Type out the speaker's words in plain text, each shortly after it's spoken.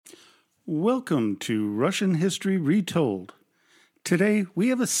Welcome to Russian History Retold. Today, we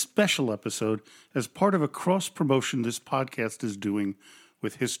have a special episode as part of a cross-promotion this podcast is doing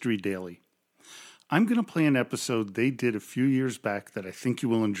with History Daily. I'm going to play an episode they did a few years back that I think you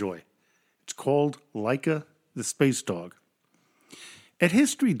will enjoy. It's called Laika, the Space Dog. At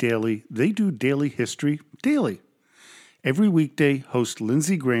History Daily, they do daily history daily. Every weekday, host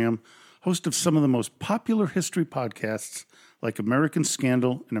Lindsey Graham, host of some of the most popular history podcasts like American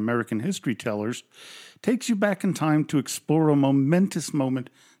Scandal and American History Tellers, takes you back in time to explore a momentous moment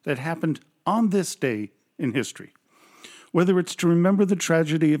that happened on this day in history. Whether it's to remember the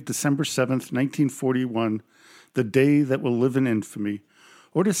tragedy of December 7th, 1941, the day that will live in infamy,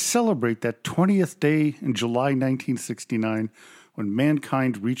 or to celebrate that 20th day in July 1969 when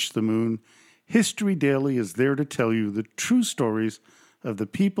mankind reached the moon, History Daily is there to tell you the true stories of the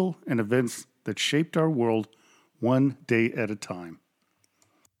people and events that shaped our world one day at a time.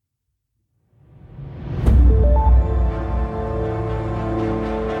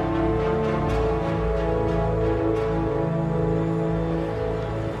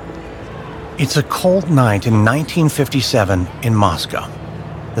 It's a cold night in 1957 in Moscow.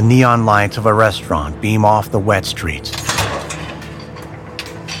 The neon lights of a restaurant beam off the wet streets.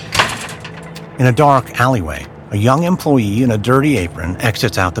 In a dark alleyway, a young employee in a dirty apron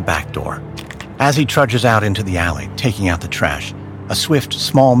exits out the back door. As he trudges out into the alley, taking out the trash, a swift,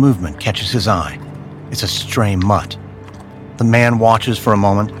 small movement catches his eye. It's a stray mutt. The man watches for a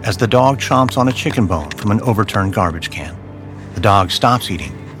moment as the dog chomps on a chicken bone from an overturned garbage can. The dog stops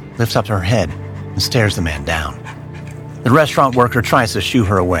eating, lifts up her head, and stares the man down. The restaurant worker tries to shoo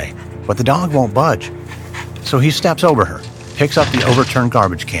her away, but the dog won't budge. So he steps over her, picks up the overturned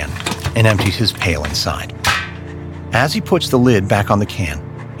garbage can, and empties his pail inside. As he puts the lid back on the can,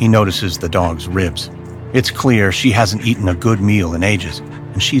 he notices the dog's ribs. It's clear she hasn't eaten a good meal in ages,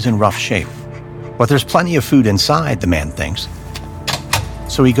 and she's in rough shape. But there's plenty of food inside, the man thinks.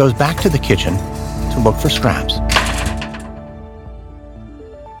 So he goes back to the kitchen to look for scraps.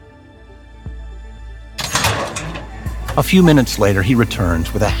 A few minutes later, he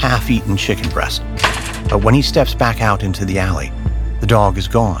returns with a half-eaten chicken breast. But when he steps back out into the alley, the dog is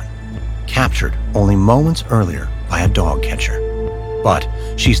gone, captured only moments earlier by a dog catcher. But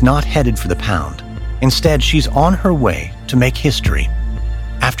she's not headed for the pound. Instead, she's on her way to make history.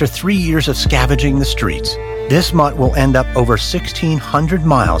 After 3 years of scavenging the streets, this mutt will end up over 1,600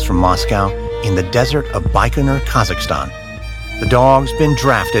 miles from Moscow in the desert of Baikonur, Kazakhstan. The dog's been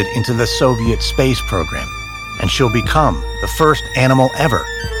drafted into the Soviet space program, and she'll become the first animal ever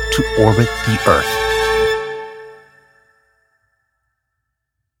to orbit the Earth.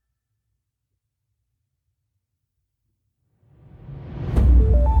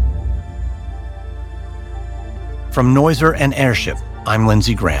 From Noiser and Airship, I'm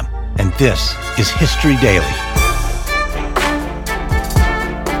Lindsey Graham, and this is History Daily.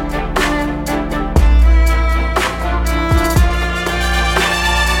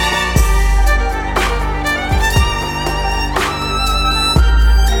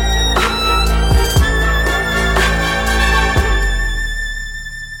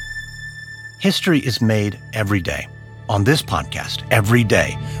 History is made every day. On this podcast, every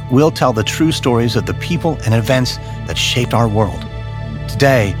day, we'll tell the true stories of the people and events that shaped our world.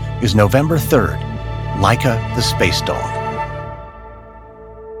 Today is November 3rd, Laika the Space Dog.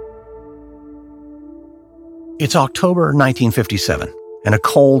 It's October 1957, and a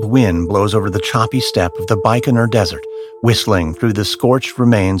cold wind blows over the choppy steppe of the Baikonur Desert, whistling through the scorched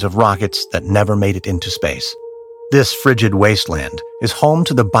remains of rockets that never made it into space. This frigid wasteland is home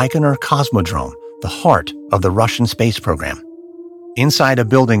to the Baikonur Cosmodrome, the heart of the Russian space program. Inside a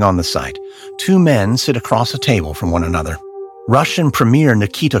building on the site, two men sit across a table from one another. Russian Premier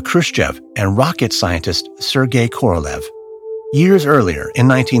Nikita Khrushchev and rocket scientist Sergei Korolev. Years earlier, in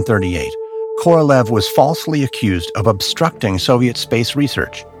 1938, Korolev was falsely accused of obstructing Soviet space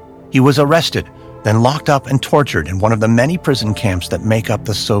research. He was arrested, then locked up and tortured in one of the many prison camps that make up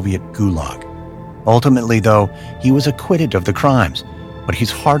the Soviet Gulag. Ultimately, though, he was acquitted of the crimes, but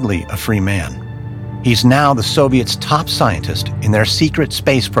he's hardly a free man. He's now the Soviets' top scientist in their secret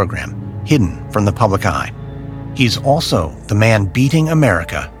space program, hidden from the public eye. He's also the man beating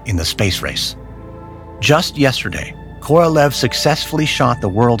America in the space race. Just yesterday, Korolev successfully shot the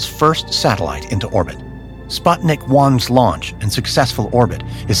world's first satellite into orbit. Sputnik 1's launch and successful orbit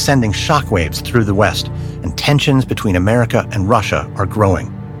is sending shockwaves through the West, and tensions between America and Russia are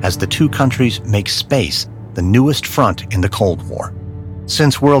growing as the two countries make space the newest front in the Cold War.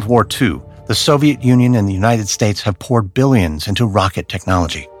 Since World War II, the Soviet Union and the United States have poured billions into rocket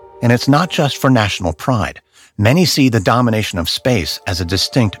technology. And it's not just for national pride. many see the domination of space as a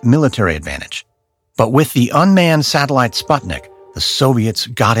distinct military advantage. But with the unmanned satellite Sputnik, the Soviets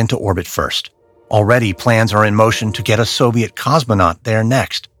got into orbit first. Already plans are in motion to get a Soviet cosmonaut there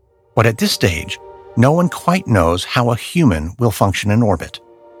next. But at this stage, no one quite knows how a human will function in orbit.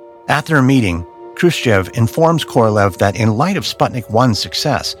 At their meeting, Khrushchev informs Korolev that in light of Sputnik 1's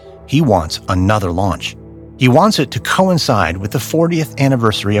success, he wants another launch. He wants it to coincide with the 40th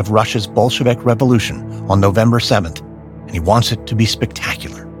anniversary of Russia's Bolshevik Revolution on November 7th, and he wants it to be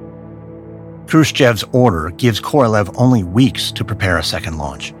spectacular. Khrushchev's order gives Korolev only weeks to prepare a second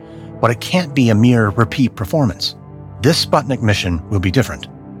launch, but it can't be a mere repeat performance. This Sputnik mission will be different.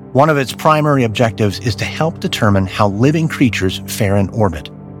 One of its primary objectives is to help determine how living creatures fare in orbit,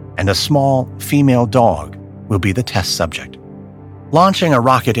 and a small female dog will be the test subject. Launching a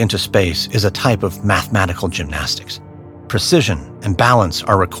rocket into space is a type of mathematical gymnastics. Precision and balance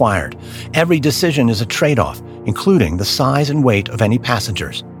are required. Every decision is a trade-off, including the size and weight of any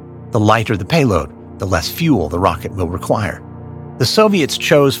passengers. The lighter the payload, the less fuel the rocket will require. The Soviets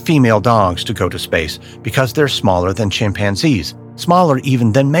chose female dogs to go to space because they're smaller than chimpanzees, smaller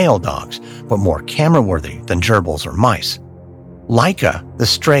even than male dogs, but more camera-worthy than gerbils or mice. Laika, the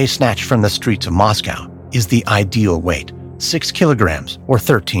stray snatched from the streets of Moscow, is the ideal weight, 6 kilograms or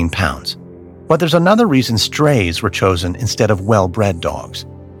 13 pounds. But there's another reason strays were chosen instead of well-bred dogs.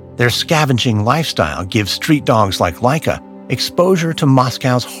 Their scavenging lifestyle gives street dogs like Laika exposure to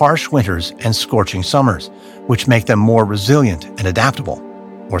Moscow's harsh winters and scorching summers, which make them more resilient and adaptable,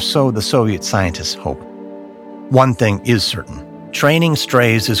 or so the Soviet scientists hope. One thing is certain. Training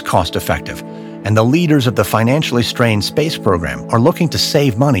strays is cost-effective, and the leaders of the financially strained space program are looking to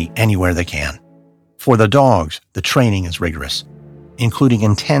save money anywhere they can. For the dogs, the training is rigorous, including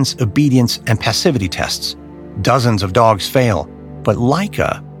intense obedience and passivity tests. Dozens of dogs fail, but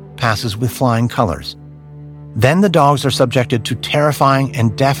Laika passes with flying colors. Then the dogs are subjected to terrifying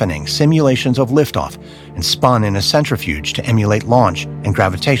and deafening simulations of liftoff and spun in a centrifuge to emulate launch and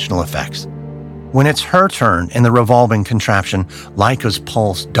gravitational effects. When it's her turn in the revolving contraption, Laika's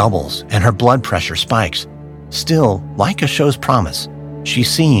pulse doubles and her blood pressure spikes. Still, Laika shows promise. She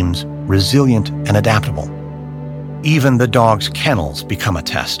seems resilient and adaptable. Even the dog's kennels become a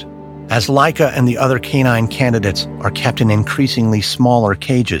test, as Laika and the other canine candidates are kept in increasingly smaller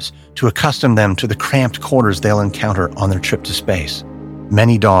cages to accustom them to the cramped quarters they'll encounter on their trip to space.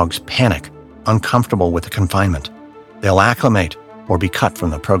 Many dogs panic, uncomfortable with the confinement. They'll acclimate or be cut from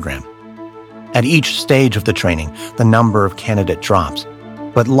the program. At each stage of the training, the number of candidates drops,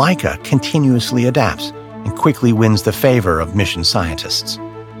 but Laika continuously adapts and quickly wins the favor of mission scientists.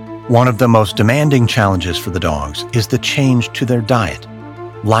 One of the most demanding challenges for the dogs is the change to their diet.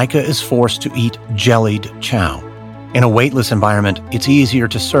 Laika is forced to eat jellied chow. In a weightless environment, it's easier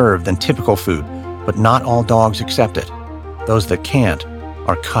to serve than typical food, but not all dogs accept it. Those that can't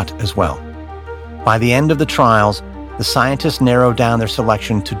are cut as well. By the end of the trials, the scientists narrowed down their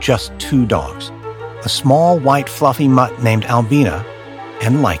selection to just 2 dogs, a small white fluffy mutt named Albina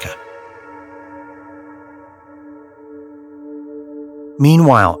and Laika.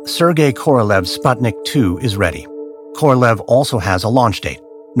 Meanwhile, Sergei Korolev's Sputnik 2 is ready. Korolev also has a launch date,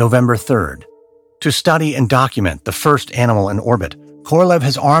 November 3rd. To study and document the first animal in orbit, Korolev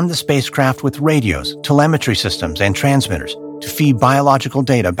has armed the spacecraft with radios, telemetry systems, and transmitters to feed biological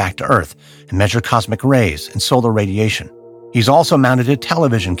data back to Earth and measure cosmic rays and solar radiation. He's also mounted a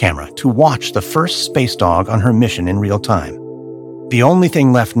television camera to watch the first space dog on her mission in real time. The only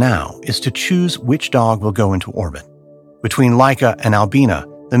thing left now is to choose which dog will go into orbit. Between Laika and Albina,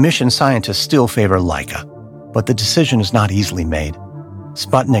 the mission scientists still favor Laika, but the decision is not easily made.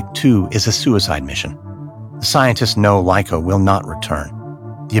 Sputnik 2 is a suicide mission. The scientists know Laika will not return.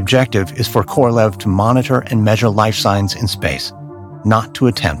 The objective is for Korolev to monitor and measure life signs in space, not to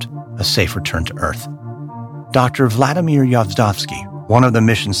attempt a safe return to Earth. Dr. Vladimir Yazdovsky, one of the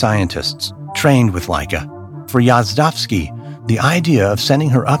mission scientists, trained with Laika. For Yazdovsky, the idea of sending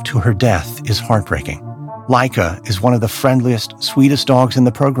her up to her death is heartbreaking. Laika is one of the friendliest, sweetest dogs in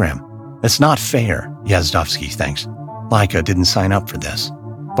the program. It's not fair, Yazdovsky thinks. Laika didn't sign up for this,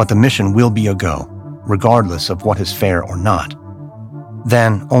 but the mission will be a go, regardless of what is fair or not.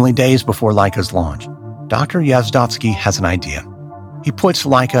 Then, only days before Laika's launch, Dr. Yazdovsky has an idea. He puts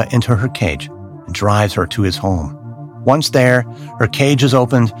Laika into her cage and drives her to his home. Once there, her cage is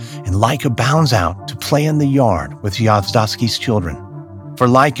opened and Laika bounds out to play in the yard with Yazdovsky's children. For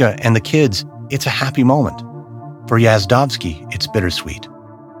Laika and the kids, it's a happy moment. For Yazdovsky, it's bittersweet.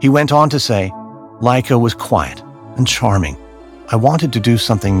 He went on to say, Laika was quiet and charming. I wanted to do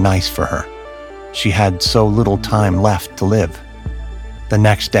something nice for her. She had so little time left to live. The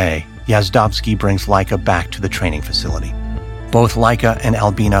next day, Yazdovsky brings Laika back to the training facility. Both Laika and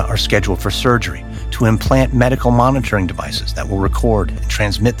Albina are scheduled for surgery to implant medical monitoring devices that will record and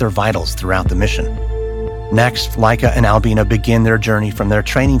transmit their vitals throughout the mission. Next, Laika and Albina begin their journey from their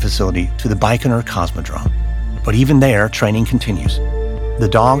training facility to the Baikonur Cosmodrome. But even there, training continues. The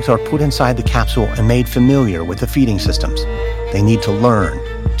dogs are put inside the capsule and made familiar with the feeding systems. They need to learn,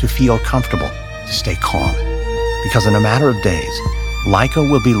 to feel comfortable, to stay calm. Because in a matter of days, Laika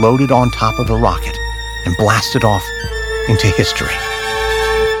will be loaded on top of a rocket and blasted off into history.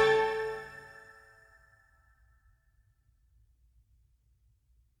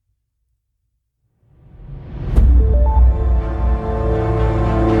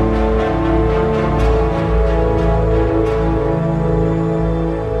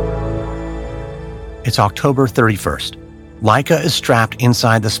 It's October 31st. Laika is strapped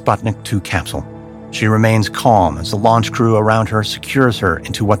inside the Sputnik 2 capsule. She remains calm as the launch crew around her secures her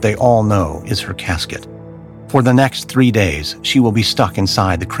into what they all know is her casket. For the next 3 days, she will be stuck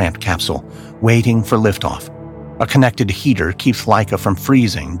inside the cramped capsule, waiting for liftoff. A connected heater keeps Laika from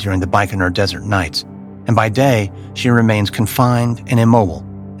freezing during the Baikonur desert nights, and by day, she remains confined and immobile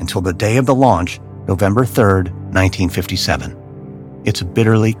until the day of the launch, November 3rd, 1957. It's a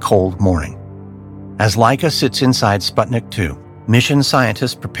bitterly cold morning. As Laika sits inside Sputnik 2, mission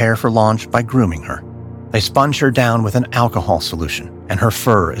scientists prepare for launch by grooming her. They sponge her down with an alcohol solution, and her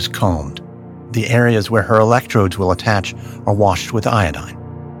fur is combed. The areas where her electrodes will attach are washed with iodine.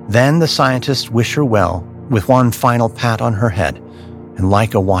 Then the scientists wish her well with one final pat on her head, and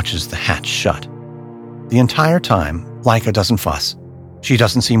Laika watches the hatch shut. The entire time, Laika doesn't fuss. She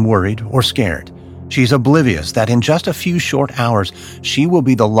doesn't seem worried or scared. She's oblivious that in just a few short hours, she will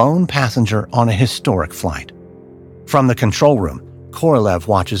be the lone passenger on a historic flight. From the control room, Korolev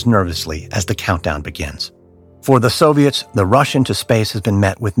watches nervously as the countdown begins. For the Soviets, the rush into space has been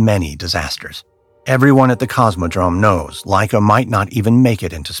met with many disasters. Everyone at the Cosmodrome knows Laika might not even make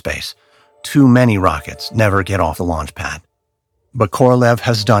it into space. Too many rockets never get off the launch pad. But Korolev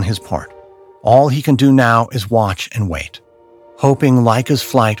has done his part. All he can do now is watch and wait, hoping Laika's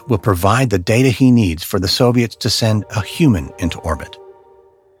flight will provide the data he needs for the Soviets to send a human into orbit.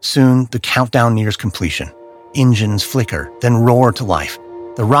 Soon, the countdown nears completion. Engines flicker, then roar to life.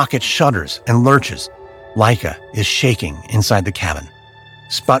 The rocket shudders and lurches. Laika is shaking inside the cabin.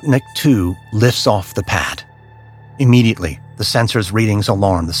 Sputnik 2 lifts off the pad. Immediately, the sensor's readings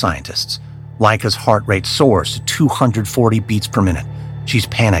alarm the scientists. Laika's heart rate soars to 240 beats per minute. She's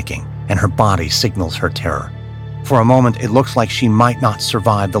panicking, and her body signals her terror. For a moment, it looks like she might not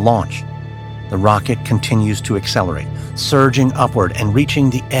survive the launch. The rocket continues to accelerate, surging upward and reaching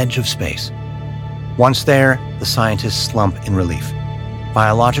the edge of space. Once there, the scientists slump in relief.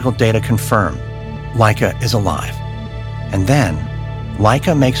 Biological data confirm Laika is alive. And then,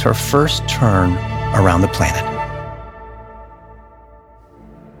 Laika makes her first turn around the planet.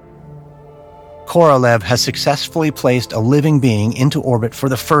 Korolev has successfully placed a living being into orbit for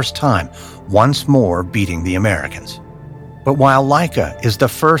the first time, once more beating the Americans. But while Laika is the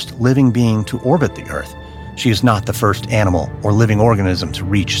first living being to orbit the Earth, she is not the first animal or living organism to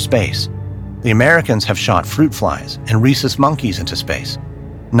reach space. The Americans have shot fruit flies and rhesus monkeys into space.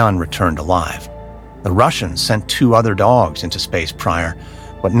 None returned alive. The Russians sent 2 other dogs into space prior,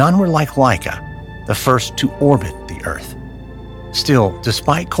 but none were like Laika, the first to orbit the Earth. Still,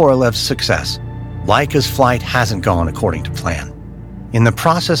 despite Korolev's success, Laika's flight hasn't gone according to plan. In the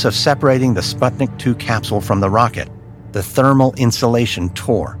process of separating the Sputnik 2 capsule from the rocket, the thermal insulation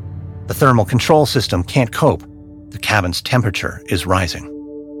tore. The thermal control system can't cope. The cabin's temperature is rising.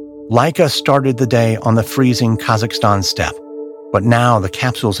 Laika started the day on the freezing Kazakhstan steppe, but now the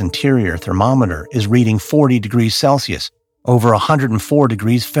capsule's interior thermometer is reading 40 degrees Celsius, over 104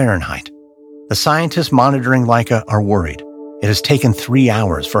 degrees Fahrenheit. The scientists monitoring Laika are worried. It has taken 3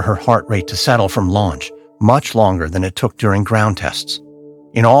 hours for her heart rate to settle from launch, much longer than it took during ground tests.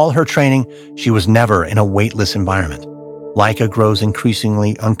 In all her training, she was never in a weightless environment. Laika grows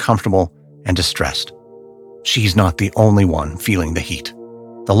increasingly uncomfortable and distressed. She's not the only one feeling the heat.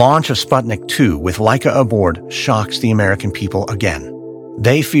 The launch of Sputnik 2 with Laika aboard shocks the American people again.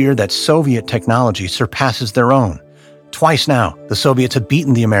 They fear that Soviet technology surpasses their own. Twice now, the Soviets have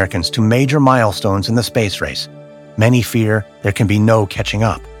beaten the Americans to major milestones in the space race. Many fear there can be no catching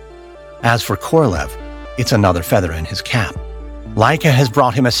up. As for Korolev, it's another feather in his cap. Laika has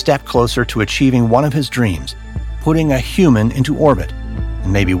brought him a step closer to achieving one of his dreams, putting a human into orbit,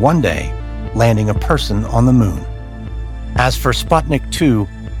 and maybe one day, landing a person on the moon. As for Sputnik 2,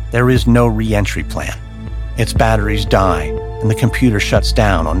 there is no re-entry plan. Its batteries die, and the computer shuts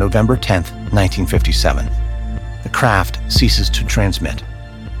down on November 10, 1957. The craft ceases to transmit.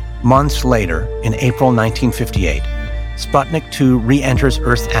 Months later, in April 1958, Sputnik 2 re-enters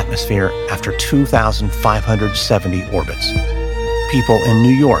Earth's atmosphere after 2,570 orbits. People in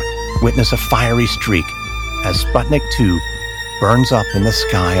New York witness a fiery streak as Sputnik 2 burns up in the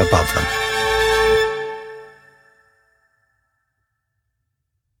sky above them.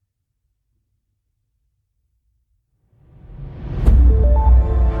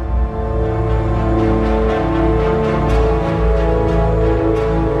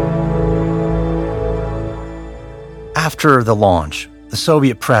 After the launch, the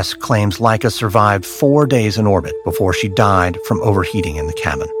Soviet press claims Laika survived 4 days in orbit before she died from overheating in the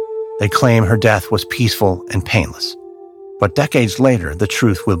cabin. They claim her death was peaceful and painless. But decades later, the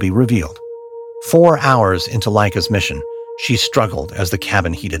truth will be revealed. 4 hours into Laika's mission, she struggled as the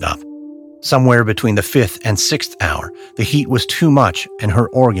cabin heated up. Somewhere between the 5th and 6th hour, the heat was too much and her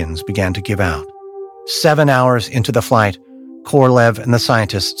organs began to give out. 7 hours into the flight, Korolev and the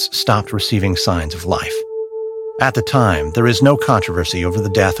scientists stopped receiving signs of life. At the time, there is no controversy over the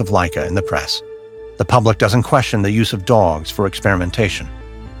death of Laika in the press. The public doesn't question the use of dogs for experimentation.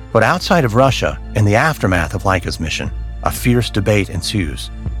 But outside of Russia, in the aftermath of Laika's mission, a fierce debate ensues.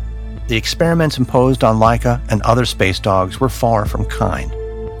 The experiments imposed on Laika and other space dogs were far from kind.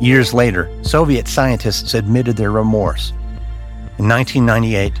 Years later, Soviet scientists admitted their remorse. In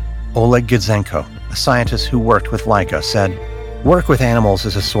 1998, Oleg Gudzenko, a scientist who worked with Laika, said, "Work with animals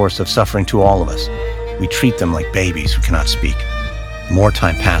is a source of suffering to all of us. We treat them like babies who cannot speak. The more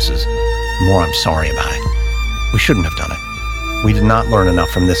time passes, the more I'm sorry about it. We shouldn't have done it. We did not learn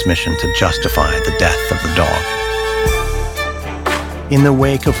enough from this mission to justify the death of the dog." In the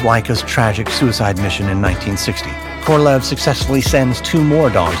wake of Laika's tragic suicide mission in 1960, Korolev successfully sends 2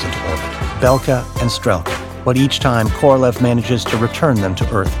 more dogs into orbit, Belka and Strelka, but each time Korolev manages to return them to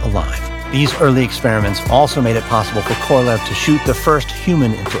Earth alive. These early experiments also made it possible for Korolev to shoot the first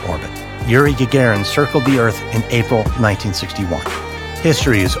human into orbit. Yuri Gagarin circled the Earth in April 1961.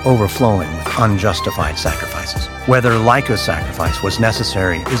 History is overflowing with unjustified sacrifices. Whether Laika's sacrifice was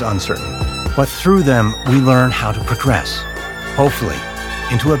necessary is uncertain, but through them we learn how to progress, hopefully,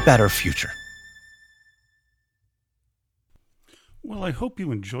 into a better future. Well, I hope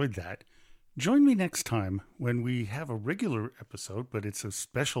you enjoyed that. Join me next time when we have a regular episode, but it's a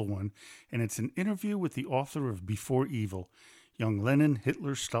special one, and it's an interview with the author of Before Evil, Young Lenin,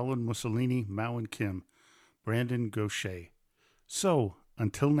 Hitler, Stalin, Mussolini, Mao, and Kim, Brandon Gaucher. So,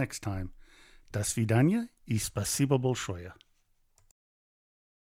 until next time, до свидания и спасибо большое.